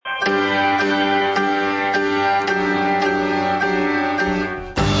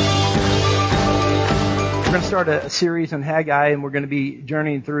start a series on Haggai, and we're going to be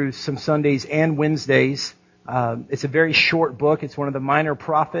journeying through some Sundays and Wednesdays. It's a very short book. It's one of the minor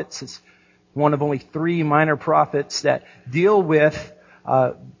prophets. It's one of only 3 minor prophets that deal with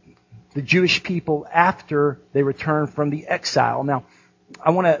the Jewish people after they return from the exile. Now,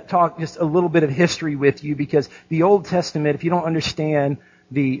 I want to talk just a little bit of history with you, because the Old Testament, if you don't understand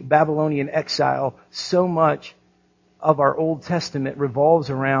the Babylonian exile, so much of our Old Testament revolves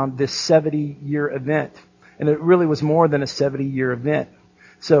around this 70-year event. And it really was more than a 70-year event.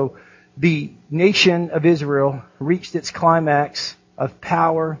 So the nation of Israel reached its climax of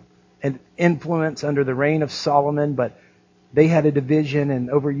power and influence under the reign of Solomon, but they had a division, and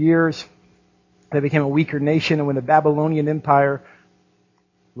over years they became a weaker nation. And when the Babylonian Empire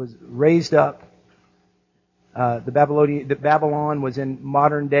was raised up, Babylon was in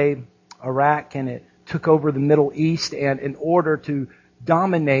modern day Iraq, and it took over the Middle East. And in order to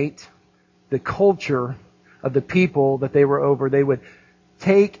dominate the culture of the people that they were over, they would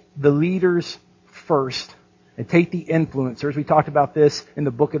take the leaders first and take the influencers. We talked about this in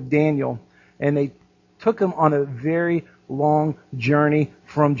the book of Daniel. And they took them on a very long journey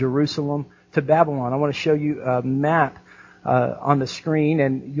from Jerusalem to Babylon. I want to show you a map on the screen,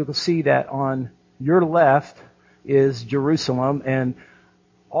 and you'll see that on your left is Jerusalem, and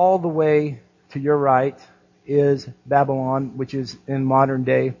all the way to your right is Babylon, which is in modern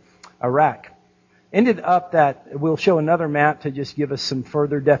day Iraq. Ended up that we'll show another map to just give us some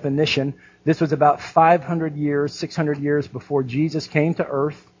further definition. This was about 500 years, 600 years before Jesus came to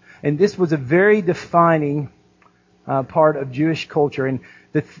earth. And this was a very defining part of Jewish culture. And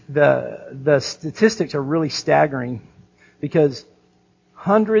the statistics are really staggering, because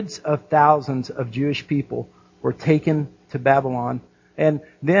hundreds of thousands of Jewish people were taken to Babylon. And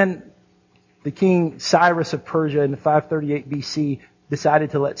then the king Cyrus of Persia in 538 BC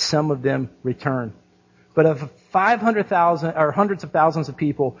decided to let some of them return. But of 500,000 or hundreds of thousands of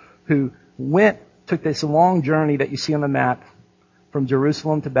people who took this long journey that you see on the map from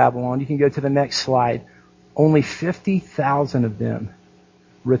Jerusalem to Babylon, you can go to the next slide, only 50,000 of them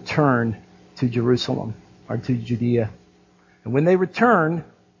returned to Jerusalem or to Judea. And when they returned,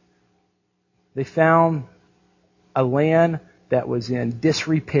 they found a land that was in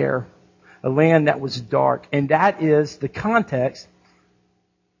disrepair, a land that was dark. And that is the context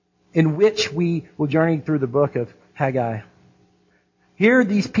in which we will journey through the book of Haggai. Here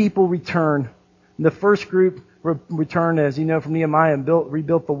these people return. The first group returned, as you know from Nehemiah, and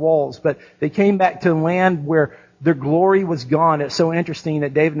rebuilt the walls. But they came back to a land where their glory was gone. It's so interesting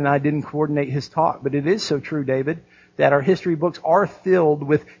that David and I didn't coordinate his talk, but it is so true, David, that our history books are filled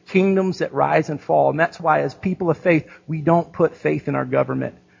with kingdoms that rise and fall. And that's why, as people of faith, we don't put faith in our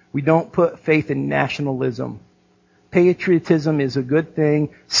government. We don't put faith in nationalism. Patriotism is a good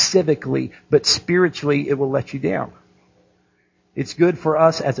thing civically, but spiritually it will let you down. It's good for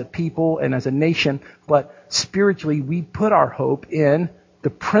us as a people and as a nation, but spiritually we put our hope in the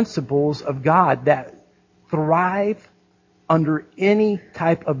principles of God that thrive under any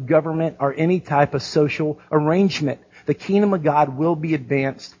type of government or any type of social arrangement. The kingdom of God will be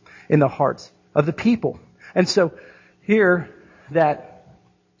advanced in the hearts of the people. And so here that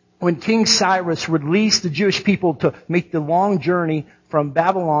when King Cyrus released the Jewish people to make the long journey from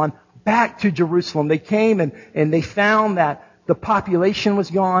Babylon back to Jerusalem, they came and they found that the population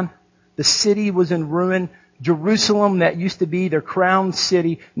was gone. The city was in ruin. Jerusalem, that used to be their crown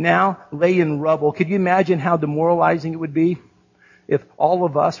city, now lay in rubble. Could you imagine how demoralizing it would be if all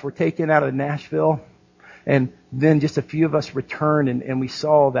of us were taken out of Nashville and then just a few of us returned and we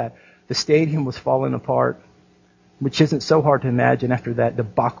saw that the stadium was falling apart, which isn't so hard to imagine after that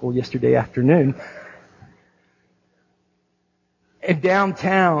debacle yesterday afternoon. And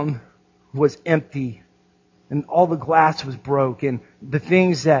downtown was empty, and all the glass was broke, and the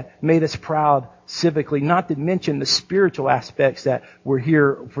things that made us proud civically, not to mention the spiritual aspects that were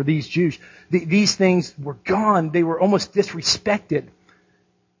here for these Jews. These things were gone. They were almost disrespected.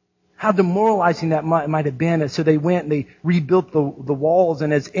 How demoralizing that might have been. And so they went and they rebuilt the walls.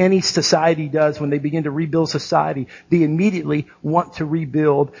 And as any society does, when they begin to rebuild society, they immediately want to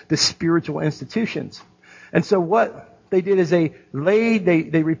rebuild the spiritual institutions. And so what they did is they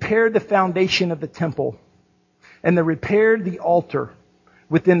repaired the foundation of the temple. And they repaired the altar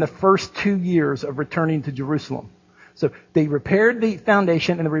within the first 2 years of returning to Jerusalem. So they repaired the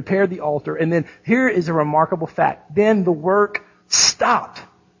foundation and they repaired the altar. And then here is a remarkable fact. Then the work stopped.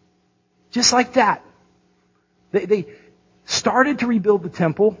 Just like that. They started to rebuild the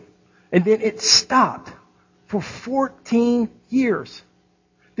temple, and then it stopped for 14 years.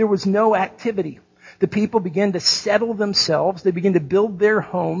 There was no activity. The people began to settle themselves. They began to build their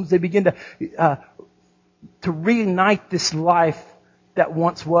homes. They began to to reignite this life that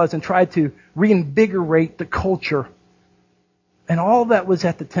once was and try to reinvigorate the culture. And all that was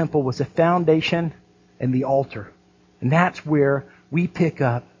at the temple was the foundation and the altar. And that's where we pick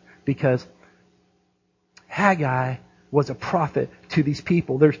up, because Haggai was a prophet to these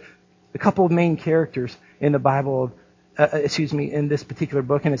people. There's a couple of main characters in the Bible, in this particular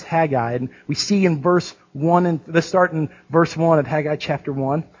book, and it's Haggai. And we see in verse 1, and let's start in verse 1 of Haggai chapter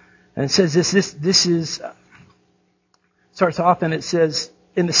 1. And it says starts off and it says,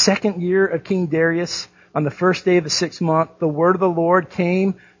 in the second year of King Darius, on the first day of the 6th month, the word of the Lord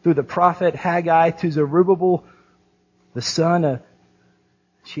came through the prophet Haggai to Zerubbabel, the son of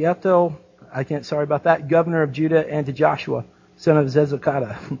Shealtiel, governor of Judah, and to Joshua, son of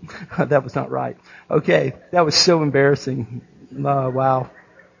Zedekiah. That was not right. Okay, that was so embarrassing. Wow.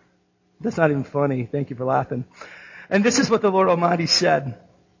 That's not even funny. Thank you for laughing. And this is what the Lord Almighty said.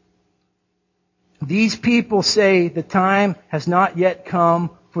 These people say the time has not yet come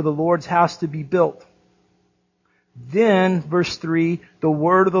for the Lord's house to be built. Then, verse 3, the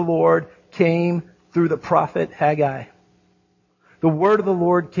word of the Lord came through the prophet Haggai. The word of the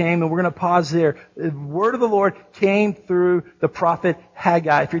Lord came, and we're going to pause there. The word of the Lord came through the prophet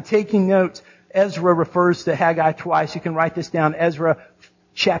Haggai. If you're taking notes, Ezra refers to Haggai twice. You can write this down. Ezra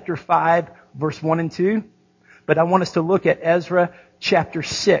chapter 5, verse 1 and 2. But I want us to look at Ezra chapter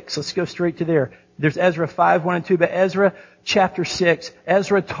 6. Let's go straight to there. There's Ezra 5, 1 and 2, but Ezra chapter 6,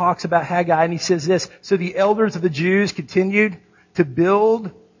 Ezra talks about Haggai, and he says this: so the elders of the Jews continued to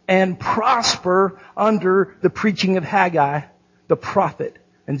build and prosper under the preaching of Haggai, the prophet,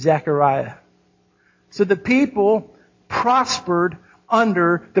 and Zechariah. So the people prospered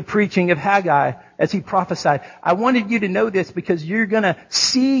under the preaching of Haggai as he prophesied. I wanted you to know this because you're going to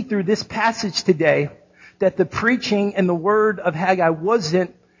see through this passage today that the preaching and the word of Haggai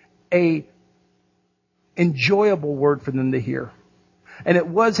wasn't a enjoyable word for them to hear. And it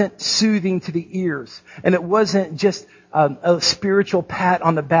wasn't soothing to the ears. And it wasn't just a spiritual pat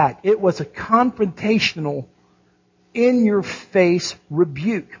on the back. It was a confrontational, in-your-face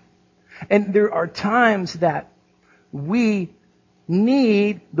rebuke. And there are times that we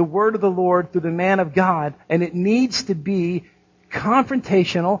need the word of the Lord through the man of God, and it needs to be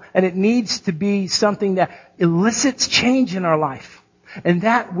confrontational, and it needs to be something that elicits change in our life. And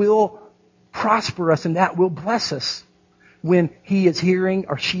that will prosper us, and that will bless us when he is hearing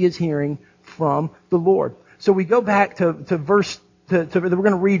or she is hearing from the Lord. So we go back to verse, we're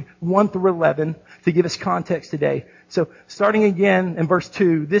going to read 1 through 11 to give us context today. So starting again in verse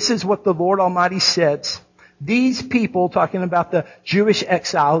 2, this is what the Lord Almighty says. These people, talking about the Jewish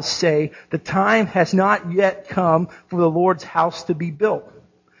exiles, say, the time has not yet come for the Lord's house to be built.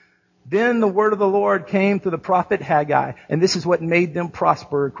 Then the word of the Lord came to the prophet Haggai, and this is what made them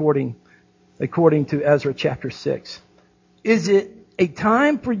prosper according to Ezra chapter 6. Is it a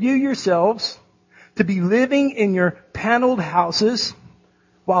time for you yourselves to be living in your paneled houses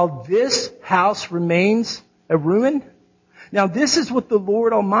while this house remains a ruin? Now this is what the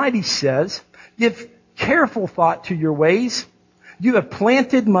Lord Almighty says. Give careful thought to your ways. You have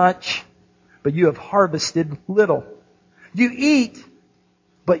planted much, but you have harvested little. You eat,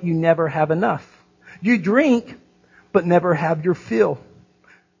 but you never have enough. You drink, but never have your fill.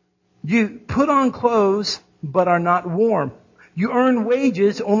 You put on clothes, but are not warm. You earn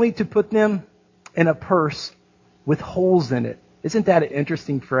wages only to put them in a purse with holes in it. Isn't that an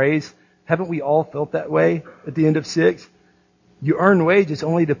interesting phrase? Haven't we all felt that way at the end of 6? You earn wages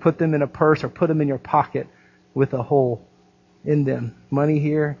only to put them in a purse or put them in your pocket with a hole in them. Money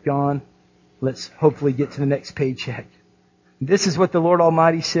here, gone. Let's hopefully get to the next paycheck. This is what the Lord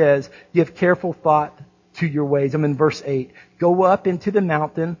Almighty says. Give careful thought to your ways. I'm in verse 8. Go up into the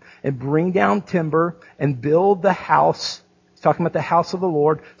mountain and bring down timber and build the house. He's talking about the house of the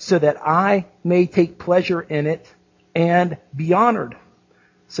Lord, so that I may take pleasure in it and be honored,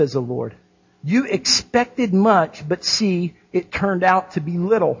 says the Lord. You expected much, but see, it turned out to be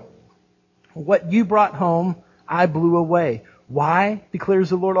little. What you brought home, I blew away. Why,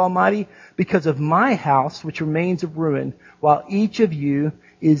 declares the Lord Almighty? Because of my house, which remains a ruin, while each of you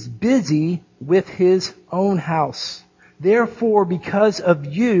is busy with his own house. Therefore, because of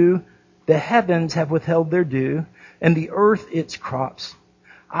you, the heavens have withheld their dew, and the earth its crops.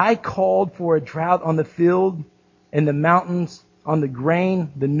 I called for a drought on the field and the mountains, on the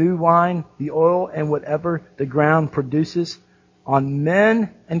grain, the new wine, the oil, and whatever the ground produces, on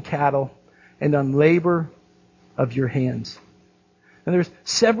men and cattle, and on labor of your hands. And there's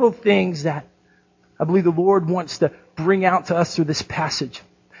several things that I believe the Lord wants to bring out to us through this passage.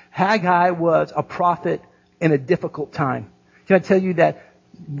 Haggai was a prophet in a difficult time. Can I tell you that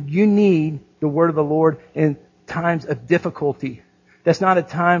You need the word of the Lord in times of difficulty. That's not a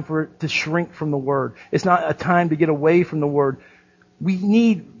time to shrink from the word. It's not a time to get away from the word. We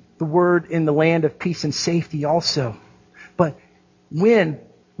need the word in the land of peace and safety also. But when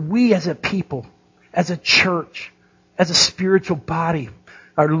we as a people, as a church, as a spiritual body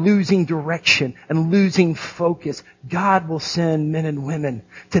are losing direction and losing focus, God will send men and women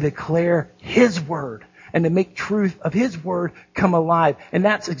to declare His word and to make truth of His word come alive. And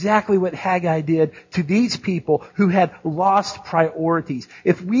that's exactly what Haggai did to these people who had lost priorities.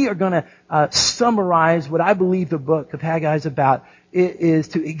 If we are going to summarize what I believe the book of Haggai is about, it is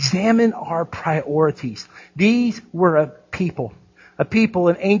to examine our priorities. These were a people,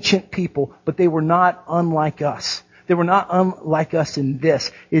 an ancient people, but they were not unlike us. They were not unlike us in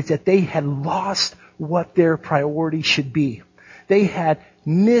this, is that they had lost what their priorities should be. They had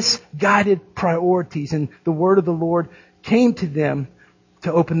misguided priorities, and the word of the Lord came to them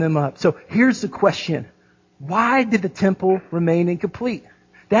to open them up. So here's the question. Why did the temple remain incomplete?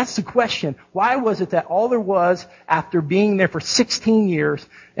 That's the question. Why was it that all there was after being there for 16 years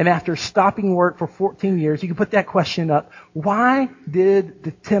and after stopping work for 14 years, you can put that question up. Why did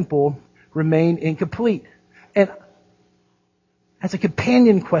the temple remain incomplete? And as a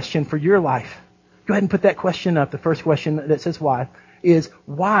companion question for your life, go ahead and put that question up. The first question that says why is,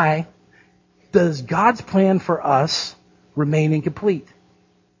 why does God's plan for us remain incomplete?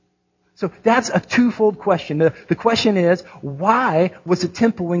 So that's a twofold question. The question is, why was the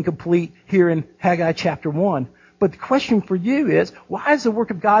temple incomplete here in Haggai chapter 1? But the question for you is, why is the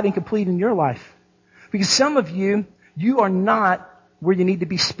work of God incomplete in your life? Because some of you are not where you need to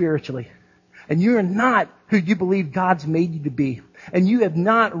be spiritually. And you are not who you believe God's made you to be. And you have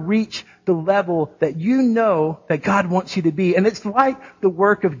not reached the level that you know that God wants you to be. And it's like the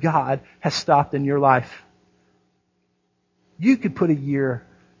work of God has stopped in your life. You could put a year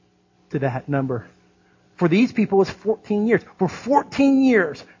to that number. For these people, it's 14 years. For 14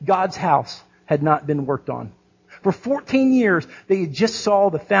 years, God's house had not been worked on. For 14 years, they just saw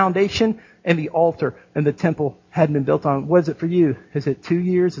the foundation and the altar, and the temple hadn't been built on. What is it for you? Is it 2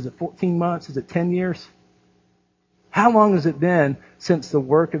 years? Is it 14 months? Is it 10 years? How long has it been since the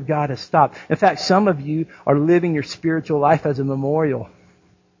work of God has stopped? In fact, some of you are living your spiritual life as a memorial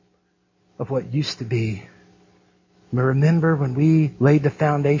of what used to be. Remember when we laid the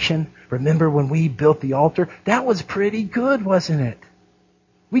foundation? Remember when we built the altar? That was pretty good, wasn't it?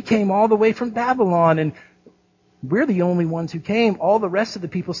 We came all the way from Babylon, and we're the only ones who came. All the rest of the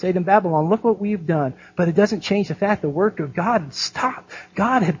people stayed in Babylon. Look what we've done. But it doesn't change the fact the work of God had stopped.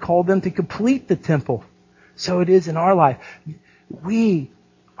 God had called them to complete the temple. So it is in our life. We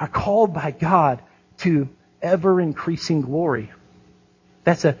are called by God to ever-increasing glory.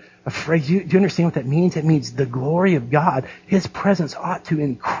 That's a phrase. Do you understand what that means? It means the glory of God, His presence ought to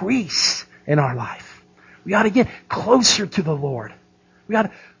increase in our life. We ought to get closer to the Lord. We ought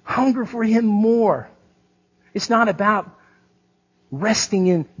to hunger for Him more. It's not about resting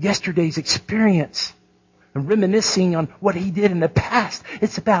in yesterday's experience and reminiscing on what He did in the past.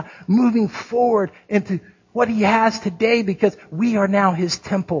 It's about moving forward into what He has today, because we are now His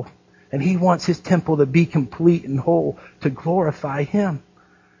temple. And He wants His temple to be complete and whole to glorify Him.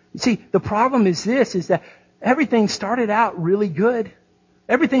 You see, the problem is this, is that everything started out really good.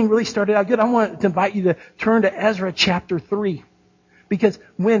 Everything really started out good. I want to invite you to turn to Ezra chapter 3. Because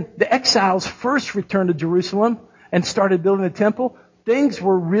when the exiles first returned to Jerusalem and started building the temple, things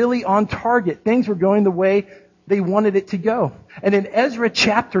were really on target. Things were going the way they wanted it to go. And in Ezra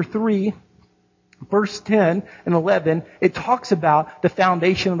chapter 3, verse 10 and 11, it talks about the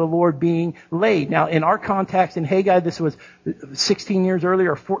foundation of the Lord being laid. Now, in our context, in Haggai, this was 16 years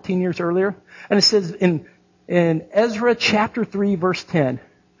earlier or 14 years earlier. And it says in Ezra chapter 3, verse 10,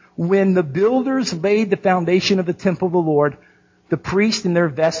 when the builders laid the foundation of the temple of the Lord, the priests in their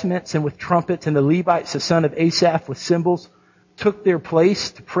vestments and with trumpets, and the Levites, the son of Asaph, with cymbals, took their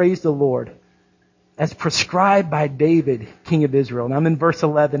place to praise the Lord, as prescribed by David, king of Israel. And I'm in verse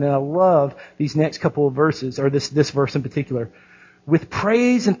 11, and I love these next couple of verses, or this verse in particular. With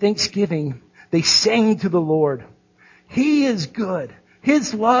praise and thanksgiving, they sang to the Lord. He is good.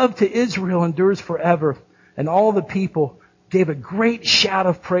 His love to Israel endures forever. And all the people gave a great shout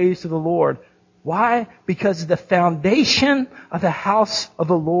of praise to the Lord. Why? Because the foundation of the house of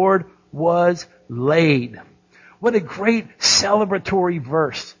the Lord was laid. What a great celebratory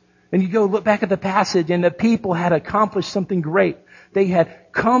verse. And you go look back at the passage, and the people had accomplished something great. They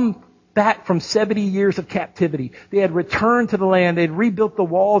had come back from 70 years of captivity. They had returned to the land. They had rebuilt the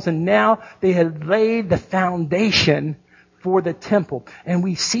walls, and now they had laid the foundation for the temple. And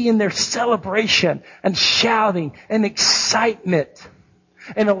we see in their celebration and shouting and excitement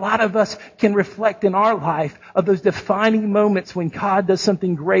And a lot of us can reflect in our life of those defining moments when God does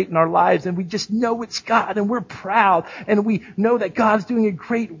something great in our lives and we just know it's God and we're proud and we know that God's doing a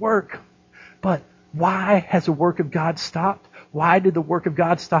great work. But why has the work of God stopped? Why did the work of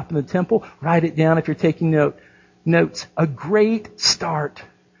God stop in the temple? Write it down if you're taking notes. A great start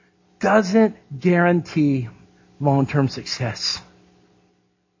doesn't guarantee long-term success.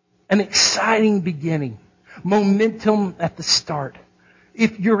 An exciting beginning. Momentum at the start.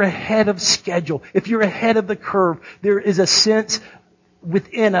 If you're ahead of schedule, if you're ahead of the curve, there is a sense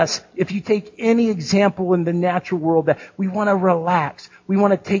within us, if you take any example in the natural world, that we want to relax. We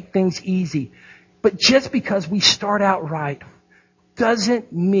want to take things easy. But just because we start out right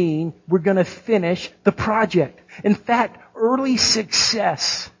doesn't mean we're going to finish the project. In fact, early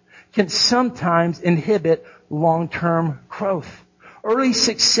success can sometimes inhibit long-term growth. Early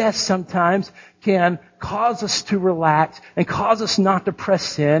success sometimes can cause us to relax and cause us not to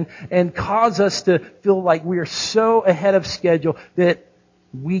press in and cause us to feel like we are so ahead of schedule that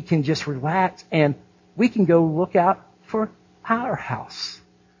we can just relax and we can go look out for our house.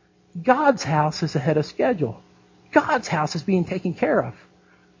 God's house is ahead of schedule. God's house is being taken care of.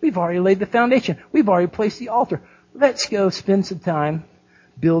 We've already laid the foundation. We've already placed the altar. Let's go spend some time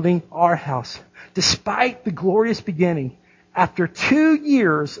building our house. Despite the glorious beginning, after 2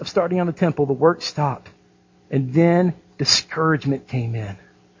 years of starting on the temple, the work stopped. And then discouragement came in.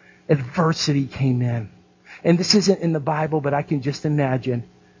 Adversity came in. And this isn't in the Bible, but I can just imagine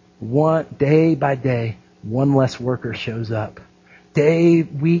day by day, one less worker shows up.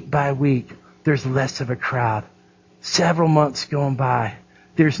 Week by week, there's less of a crowd. Several months going by,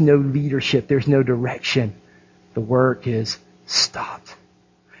 there's no leadership, there's no direction. The work is stopped.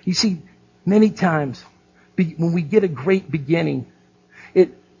 You see, many times, when we get a great beginning,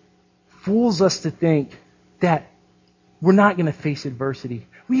 it fools us to think that we're not going to face adversity.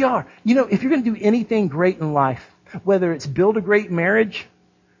 We are. You know, if you're going to do anything great in life, whether it's build a great marriage,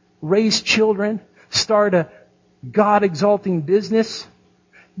 raise children, start a God-exalting business,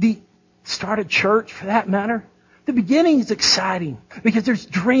 start a church for that matter, the beginning is exciting because there's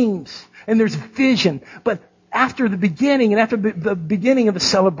dreams and there's vision. But after the beginning and after the beginning of the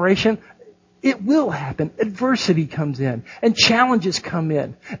celebration, it will happen. Adversity comes in and challenges come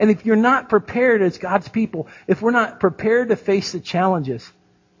in. And if you're not prepared as God's people, if we're not prepared to face the challenges,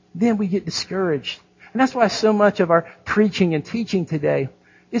 then we get discouraged. And that's why so much of our preaching and teaching today,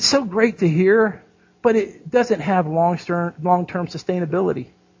 it's so great to hear, but it doesn't have long-term sustainability.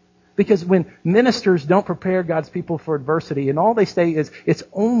 Because when ministers don't prepare God's people for adversity and all they say is it's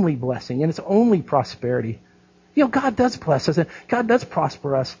only blessing and it's only prosperity. You know, God does bless us and God does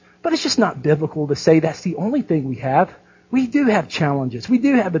prosper us. But it's just not biblical to say that's the only thing we have. We do have challenges. We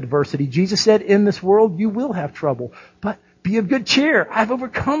do have adversity. Jesus said, in this world you will have trouble. But be of good cheer. I've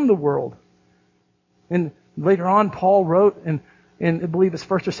overcome the world. And later on, Paul wrote in I believe it's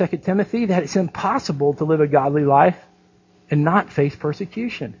 1 or 2 Timothy that it's impossible to live a godly life and not face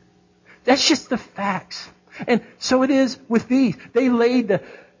persecution. That's just the facts. And so it is with these. They laid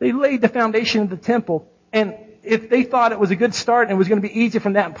the foundation of the temple, and if they thought it was a good start and it was going to be easy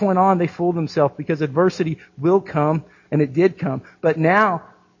from that point on, they fooled themselves because adversity will come, and it did come. But now,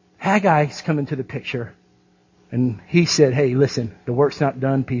 Haggai's come into the picture. And he said, hey, listen, the work's not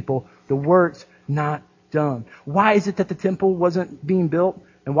done, people. The work's not done. Why is it that the temple wasn't being built?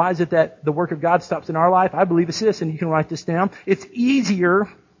 And why is it that the work of God stops in our life? I believe it's this, and you can write this down. It's easier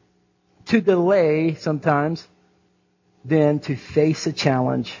to delay sometimes than to face a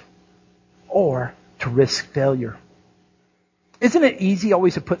challenge or to risk failure. Isn't it easy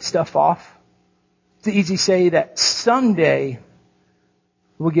always to put stuff off? It's easy to say that someday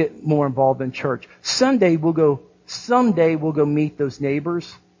we'll get more involved in church. Someday we'll go meet those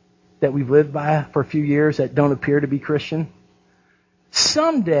neighbors that we've lived by for a few years that don't appear to be Christian.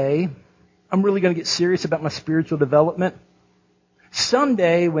 Someday I'm really going to get serious about my spiritual development.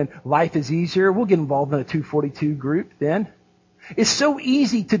 Someday when life is easier, we'll get involved in a 242 group then. It's so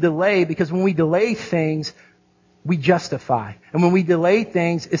easy to delay because when we delay things, we justify. And when we delay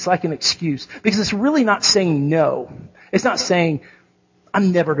things, it's like an excuse. Because it's really not saying no. It's not saying,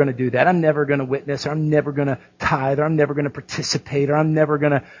 I'm never going to do that. I'm never going to witness, or I'm never going to tithe, or I'm never going to participate, or I'm never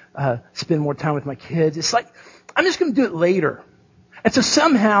going to spend more time with my kids. It's like, I'm just going to do it later. And so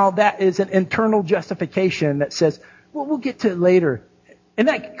somehow that is an internal justification that says, well, we'll get to it later. And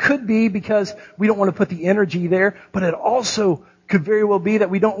that could be because we don't want to put the energy there, but it also could very well be that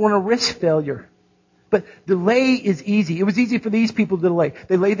we don't want to risk failure. But delay is easy. It was easy for these people to delay.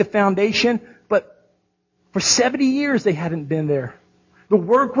 They laid the foundation, but for 70 years they hadn't been there. The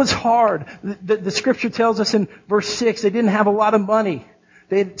work was hard. The scripture tells us in verse 6, they didn't have a lot of money.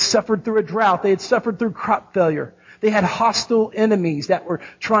 They had suffered through a drought. They had suffered through crop failure. They had hostile enemies that were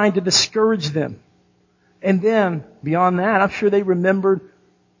trying to discourage them. And then, beyond that, I'm sure they remembered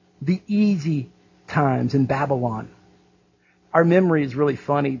the easy times in Babylon. Our memory is really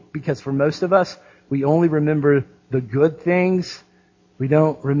funny because for most of us, we only remember the good things. We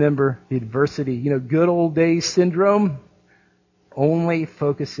don't remember the adversity. Good old days syndrome only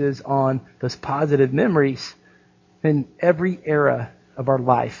focuses on those positive memories. And every era of our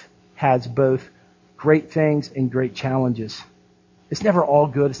life has both great things and great challenges. It's never all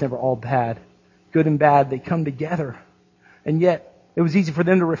good. It's never all bad. Good and bad, they come together. And yet, it was easy for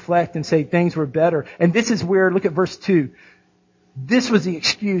them to reflect and say things were better. And this is where, look at verse 2. This was the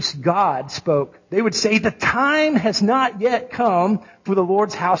excuse God spoke. They would say, the time has not yet come for the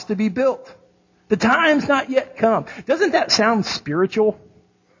Lord's house to be built. The time's not yet come. Doesn't that sound spiritual?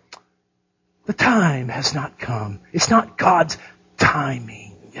 The time has not come. It's not God's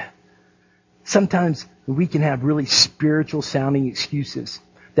timing. Sometimes we can have really spiritual sounding excuses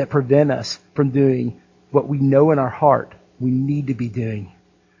that prevent us from doing what we know in our heart we need to be doing.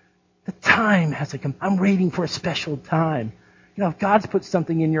 The time has to come. I'm waiting for a special time. If God's put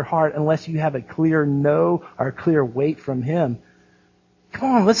something in your heart, unless you have a clear no or a clear wait from Him,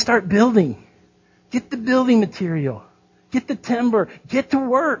 come on, let's start building. Get the building material. Get the timber. Get to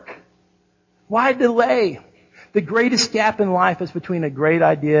work. Why delay? The greatest gap in life is between a great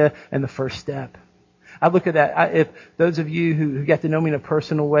idea and the first step. I look at that. If those of you who get to know me in a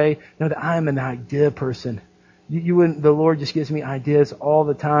personal way know that I am an idea person. You wouldn't. The Lord just gives me ideas all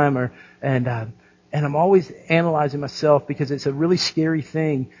the time, and I'm always analyzing myself because it's a really scary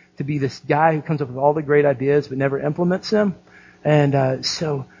thing to be this guy who comes up with all the great ideas but never implements them. And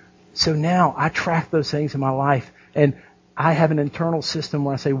so now I track those things in my life, and I have an internal system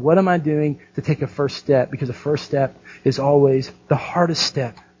where I say, what am I doing to take a first step? Because the first step is always the hardest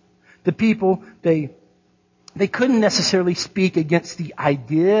step. The people, they couldn't necessarily speak against the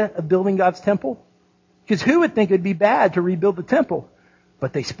idea of building God's temple, because who would think it would be bad to rebuild the temple?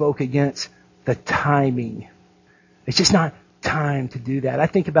 But they spoke against the timing. It's just not time to do that. I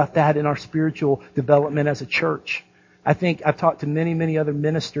think about that in our spiritual development as a church. I think I've talked to many, many other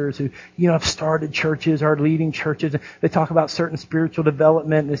ministers who, have started churches, are leading churches. They talk about certain spiritual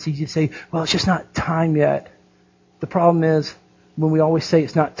development, and it's easy to say, well, it's just not time yet. The problem is, when we always say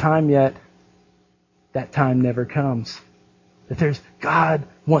it's not time yet, that time never comes. If God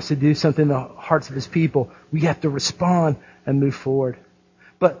wants to do something in the hearts of His people, we have to respond and move forward.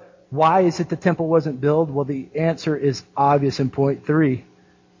 But why is it the temple wasn't built? Well, the answer is obvious in point 3.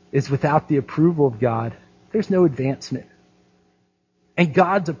 It's without the approval of God. There's no advancement. And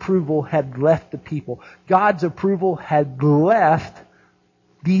God's approval had left the people. God's approval had left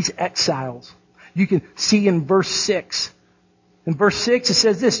these exiles. You can see in verse 6. In verse 6 it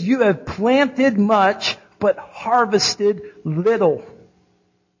says this, you have planted much, but harvested little.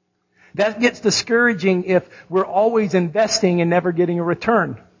 That gets discouraging if we're always investing and never getting a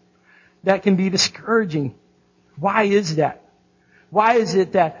return. That can be discouraging. Why is that? Why is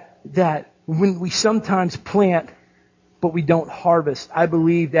it that when we sometimes plant, but we don't harvest? I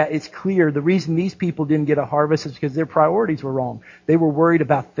believe that it's clear the reason these people didn't get a harvest is because their priorities were wrong. They were worried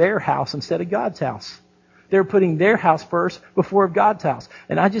about their house instead of God's house. They were putting their house first before God's house.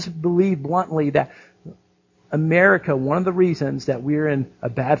 And I just believe bluntly that America, one of the reasons that we're in a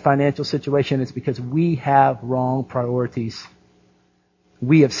bad financial situation is because we have wrong priorities.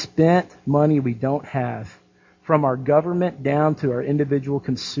 We have spent money we don't have, from our government down to our individual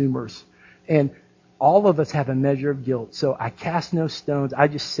consumers. And all of us have a measure of guilt. So I cast no stones. I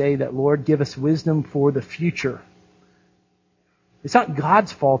just say that, Lord, give us wisdom for the future. It's not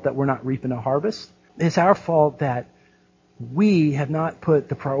God's fault that we're not reaping a harvest. It's our fault that we have not put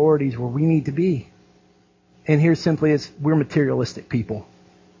the priorities where we need to be. And here simply is, we're materialistic people.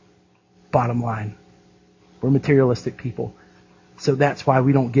 Bottom line. We're materialistic people. So that's why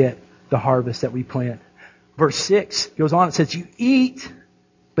we don't get the harvest that we plant. Verse 6 goes on, it says, you eat,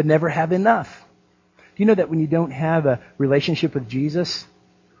 but never have enough. Do you know that when you don't have a relationship with Jesus,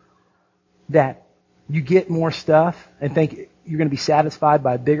 that you get more stuff and think you're going to be satisfied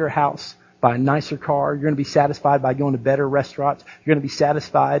by a bigger house, by a nicer car. You're going to be satisfied by going to better restaurants. You're going to be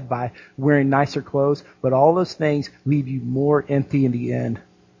satisfied by wearing nicer clothes. But all those things leave you more empty in the end.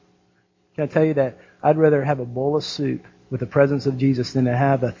 Can I tell you that I'd rather have a bowl of soup with the presence of Jesus than to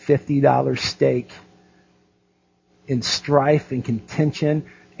have a $50 steak in strife and contention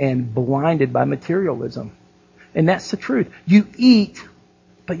and blinded by materialism. And that's the truth. You eat,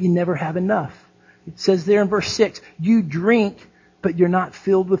 but you never have enough. It says there in verse 6, you drink, but you're not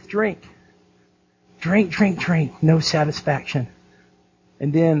filled with drink. Drink, drink, drink. No satisfaction.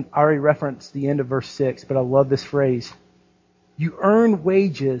 And then I already referenced the end of verse 6, but I love this phrase. You earn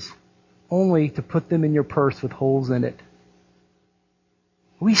wages only to put them in your purse with holes in it.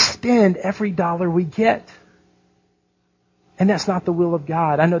 We spend every dollar we get. And that's not the will of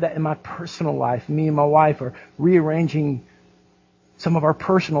God. I know that in my personal life, me and my wife are rearranging some of our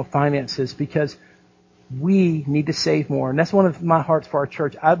personal finances because we need to save more. And that's one of my hearts for our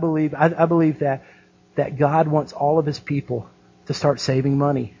church. I believe that God wants all of His people to start saving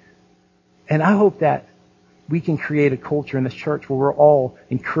money. And I hope that we can create a culture in this church where we're all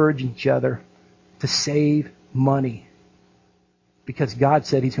encouraging each other to save money. Because God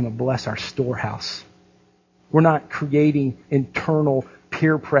said He's going to bless our storehouse. We're not creating internal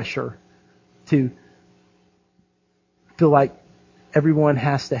peer pressure to feel like everyone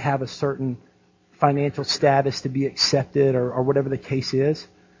has to have a certain financial status to be accepted or whatever the case is.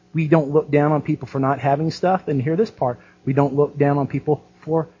 We don't look down on people for not having stuff. And hear this part. We don't look down on people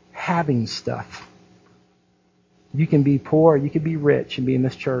for having stuff. You can be poor, you can be rich and be in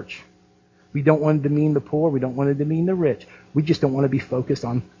this church. We don't want to demean the poor. We don't want to demean the rich. We just don't want to be focused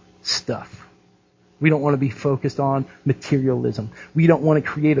on stuff. We don't want to be focused on materialism. We don't want to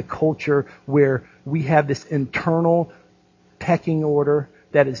create a culture where we have this internal pecking order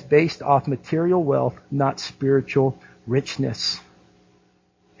that is based off material wealth, not spiritual richness.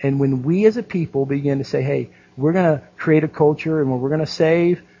 And when we as a people begin to say, hey, we're going to create a culture and we're going to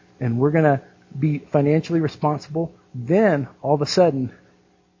save and we're going to be financially responsible, then all of a sudden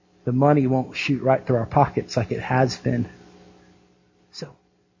the money won't shoot right through our pockets like it has been. So,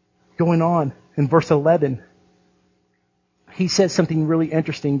 going on in verse 11, he says something really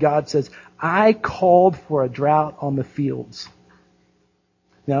interesting. God says, I called for a drought on the fields.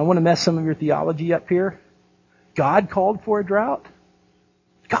 Now, I want to mess some of your theology up here. God called for a drought?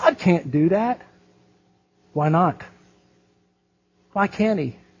 God can't do that. Why not? Why can't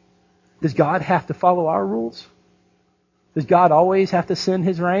He? Does God have to follow our rules? Does God always have to send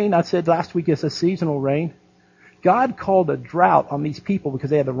His rain? I said last week it's a seasonal rain. God called a drought on these people because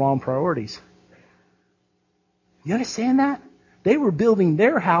they had the wrong priorities. You understand that? They were building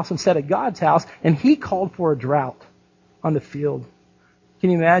their house instead of God's house, and He called for a drought on the field. Can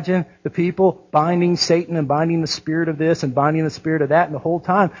you imagine the people binding Satan and binding the spirit of this and binding the spirit of that, and the whole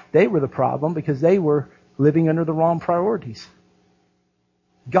time they were the problem because they were living under the wrong priorities.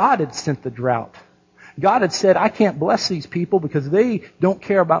 God had sent the drought. God had said, I can't bless these people because they don't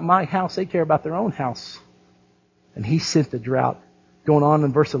care about my house. They care about their own house. And He sent the drought. Going on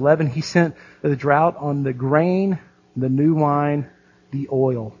in verse 11, He sent the drought on the grain, the new wine, the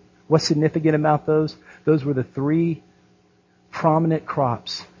oil. What's significant about those? Those were the three prominent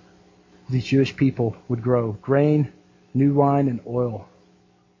crops these Jewish people would grow. Grain, new wine, and oil.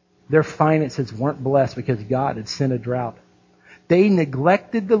 Their finances weren't blessed because God had sent a drought. They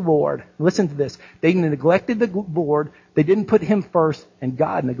neglected the Lord. Listen to this. They neglected the Lord. They didn't put Him first, and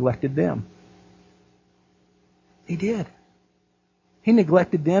God neglected them. He did. He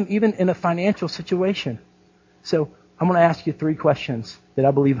neglected them even in a financial situation. So I'm going to ask you 3 questions that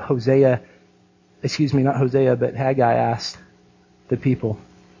I believe Haggai asked the people.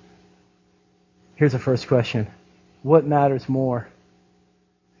 Here's the first question. What matters more?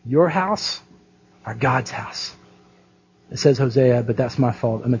 Your house or God's house? It says Hosea, but that's my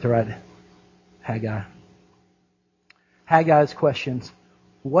fault. I meant to write Haggai. Haggai's questions.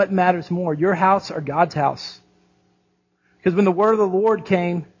 What matters more, your house or God's house? Because when the word of the Lord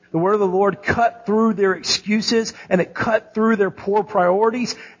came, the word of the Lord cut through their excuses and it cut through their poor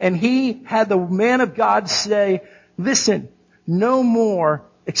priorities. And He had the man of God say, listen, no more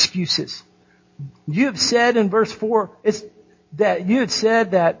excuses. You have said in verse 4, it's not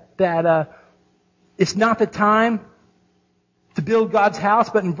the time to build God's house.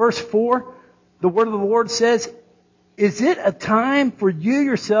 But in verse 4, the word of the Lord says, is it a time for you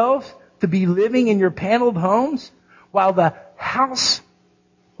yourselves to be living in your paneled homes while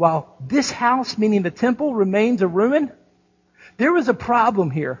this house, meaning the temple, remains a ruin? There was a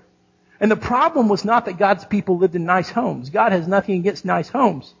problem here. And the problem was not that God's people lived in nice homes. God has nothing against nice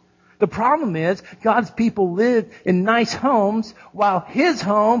homes. The problem is God's people lived in nice homes while His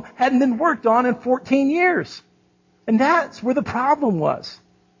home hadn't been worked on in 14 years. And that's where the problem was.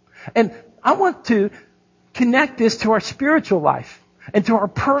 And I want to connect this to our spiritual life and to our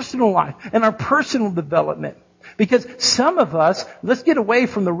personal life and our personal development. Because some of us, let's get away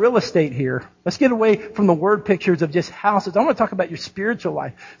from the real estate here. Let's get away from the word pictures of just houses. I want to talk about your spiritual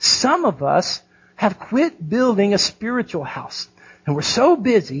life. Some of us have quit building a spiritual house. And we're so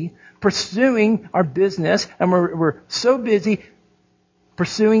busy pursuing our business, and we're so busy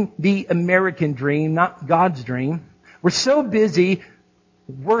pursuing the American dream, not God's dream. We're so busy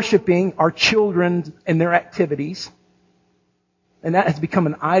worshiping our children and their activities. And that has become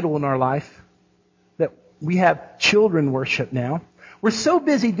an idol in our life, that we have children worship now. We're so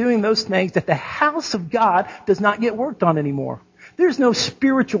busy doing those things that the house of God does not get worked on anymore. There's no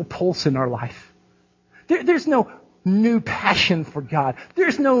spiritual pulse in our life. There's no new passion for God.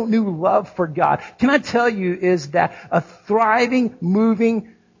 There's no new love for God. Can I tell you is that a thriving,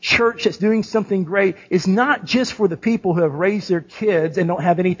 moving church that's doing something great is not just for the people who have raised their kids and don't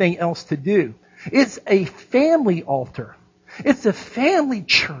have anything else to do. It's a family altar. It's a family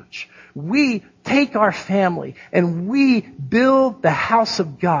church. We take our family and we build the house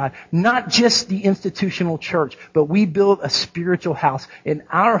of God, not just the institutional church, but we build a spiritual house in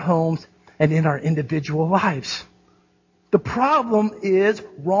our homes and in our individual lives. The problem is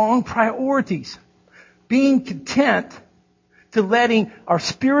wrong priorities. Being content to letting our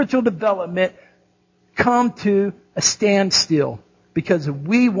spiritual development come to a standstill because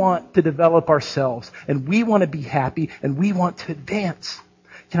we want to develop ourselves and we want to be happy and we want to advance.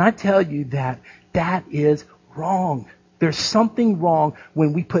 Can I tell you that that is wrong? There's something wrong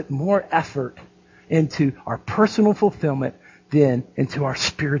when we put more effort into our personal fulfillment than into our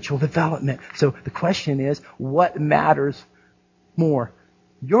spiritual development. So the question is, what matters more?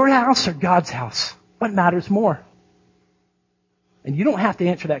 Your house or God's house? What matters more? And you don't have to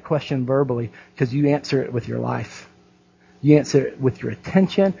answer that question verbally, because you answer it with your life. You answer it with your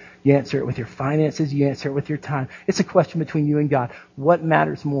attention. You answer it with your finances. You answer it with your time. It's a question between you and God. What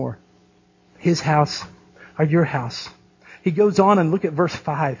matters more? His house or your house? He goes on and look at verse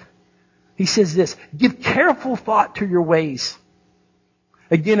 5. He says this, give careful thought to your ways.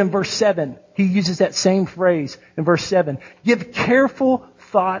 Again in verse 7, he uses that same phrase in verse 7. Give careful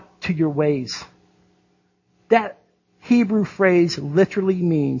thought to your ways. That Hebrew phrase literally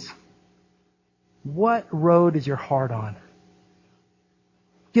means, what road is your heart on?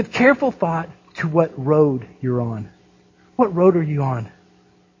 Give careful thought to what road you're on. What road are you on?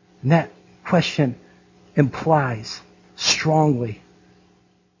 And that question implies strongly,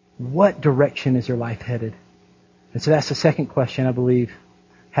 what direction is your life headed? And so that's the second question I believe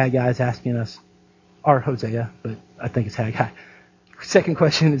Haggai is asking us, or Hosea, but I think it's Haggai. Second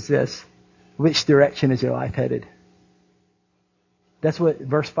question is this, which direction is your life headed? That's what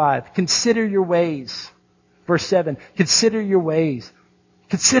verse 5, consider your ways. Verse 7, consider your ways.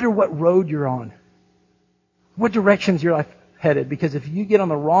 Consider what road you're on. What direction is your life headed? Because if you get on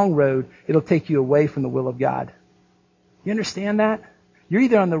the wrong road, it'll take you away from the will of God. You understand that? You're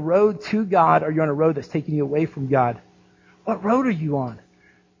either on the road to God or you're on a road that's taking you away from God. What road are you on?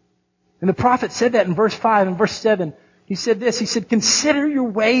 And the prophet said that in verse 5 and verse 7. He said this, he said, consider your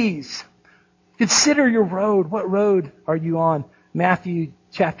ways. Consider your road. What road are you on? Matthew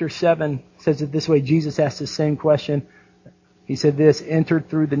chapter 7 says it this way. Jesus asked the same question. He said this, enter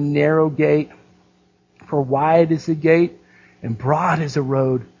through the narrow gate, for wide is the gate and broad is the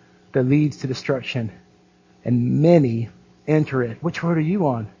road that leads to destruction, and many enter it. Which road are you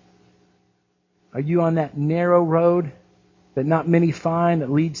on? Are you on that narrow road that not many find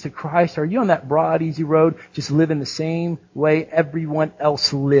that leads to Christ? Or are you on that broad, easy road, just living the same way everyone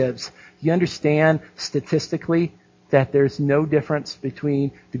else lives? You understand statistically that there's no difference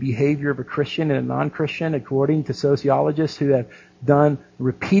between the behavior of a Christian and a non-Christian, according to sociologists who have done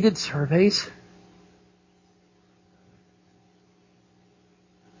repeated surveys?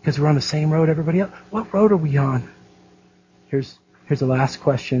 Because we're on the same road everybody else. What road are we on? Here's the last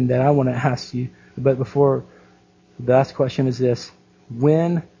question that I want to ask you. But before, the last question is this.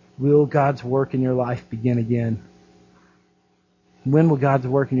 When will God's work in your life begin again? When will God's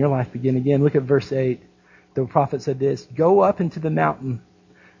work in your life begin again? Look at verse 8. The prophet said this, go up into the mountain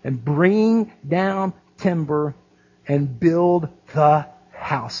and bring down timber and build the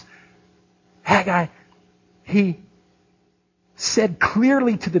house. Haggai, he said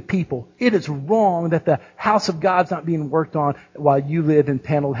clearly to the people, it is wrong that the house of God's not being worked on while you live in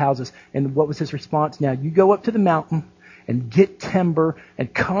paneled houses. And what was his response? Now you go up to the mountain and get timber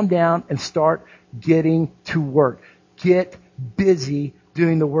and come down and start getting to work. Get busy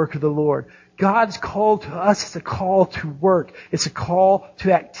doing the work of the Lord. God's call to us is a call to work. It's a call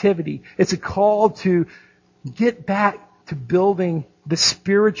to activity. It's a call to get back to building the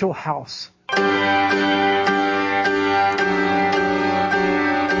spiritual house.